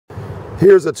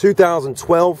Here's a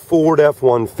 2012 Ford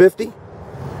F-150,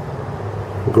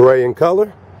 gray in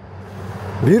color.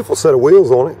 Beautiful set of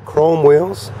wheels on it, chrome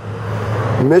wheels,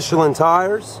 Michelin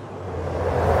tires.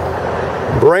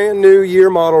 Brand new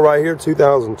year model right here,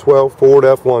 2012 Ford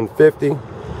F-150.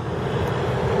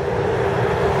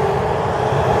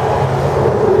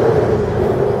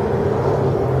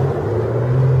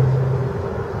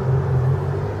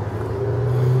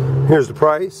 Here's the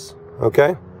price,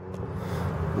 okay?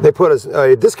 They put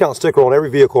a discount sticker on every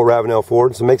vehicle at Ravenel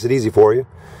Ford, so it makes it easy for you.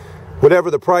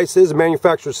 Whatever the price is, the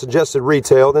manufacturer's suggested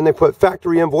retail, then they put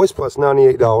factory invoice plus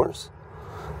 $98.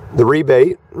 The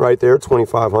rebate right there,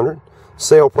 $2,500.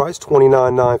 Sale price,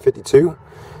 $29,952.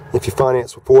 If you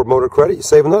finance with Ford Motor Credit, you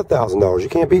save another $1,000. You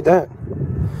can't beat that.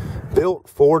 Built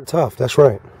Ford tough, that's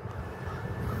right.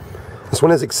 This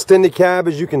one is extended cab,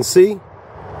 as you can see.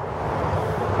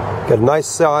 Got a nice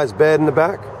size bed in the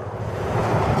back.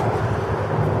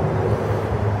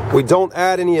 We don't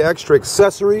add any extra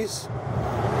accessories,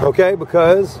 okay,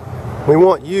 because we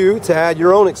want you to add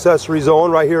your own accessories on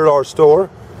right here at our store.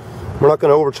 We're not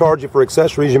going to overcharge you for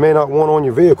accessories you may not want on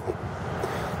your vehicle.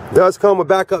 It does come with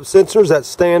backup sensors, that's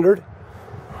standard.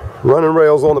 Running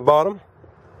rails on the bottom.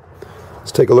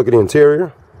 Let's take a look at the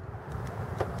interior.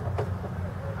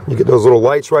 You get those little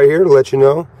lights right here to let you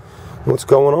know what's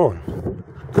going on.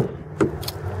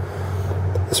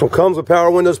 This one comes with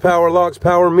power windows, power locks,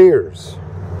 power mirrors.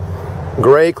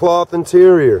 Gray cloth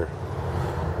interior.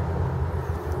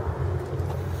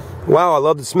 Wow, I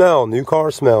love the smell. New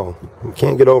car smell. You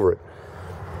can't get over it.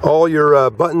 All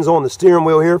your buttons on the steering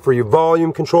wheel here for your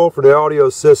volume control for the audio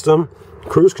system.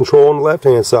 Cruise control on the left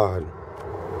hand side.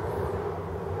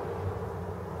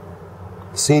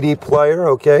 CD player,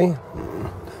 okay.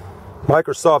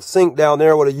 Microsoft Sync down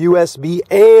there with a USB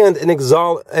and an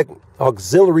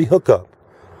auxiliary hookup.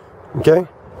 Okay,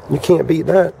 you can't beat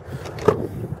that.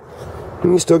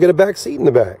 And you still get a back seat in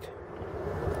the back.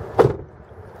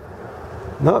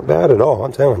 Not bad at all,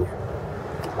 I'm telling you.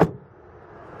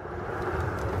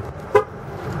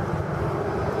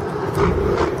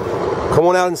 Come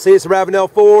on out and see us at Ravenel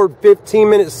Ford, 15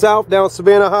 minutes south down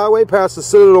Savannah Highway past the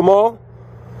Citadel Mall.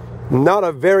 Not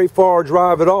a very far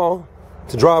drive at all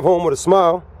to drive home with a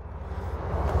smile.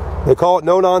 They call it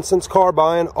no-nonsense car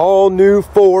buying. All new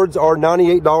Fords are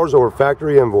 $98 over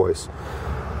factory invoice.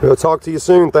 We'll talk to you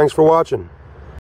soon. Thanks for watching.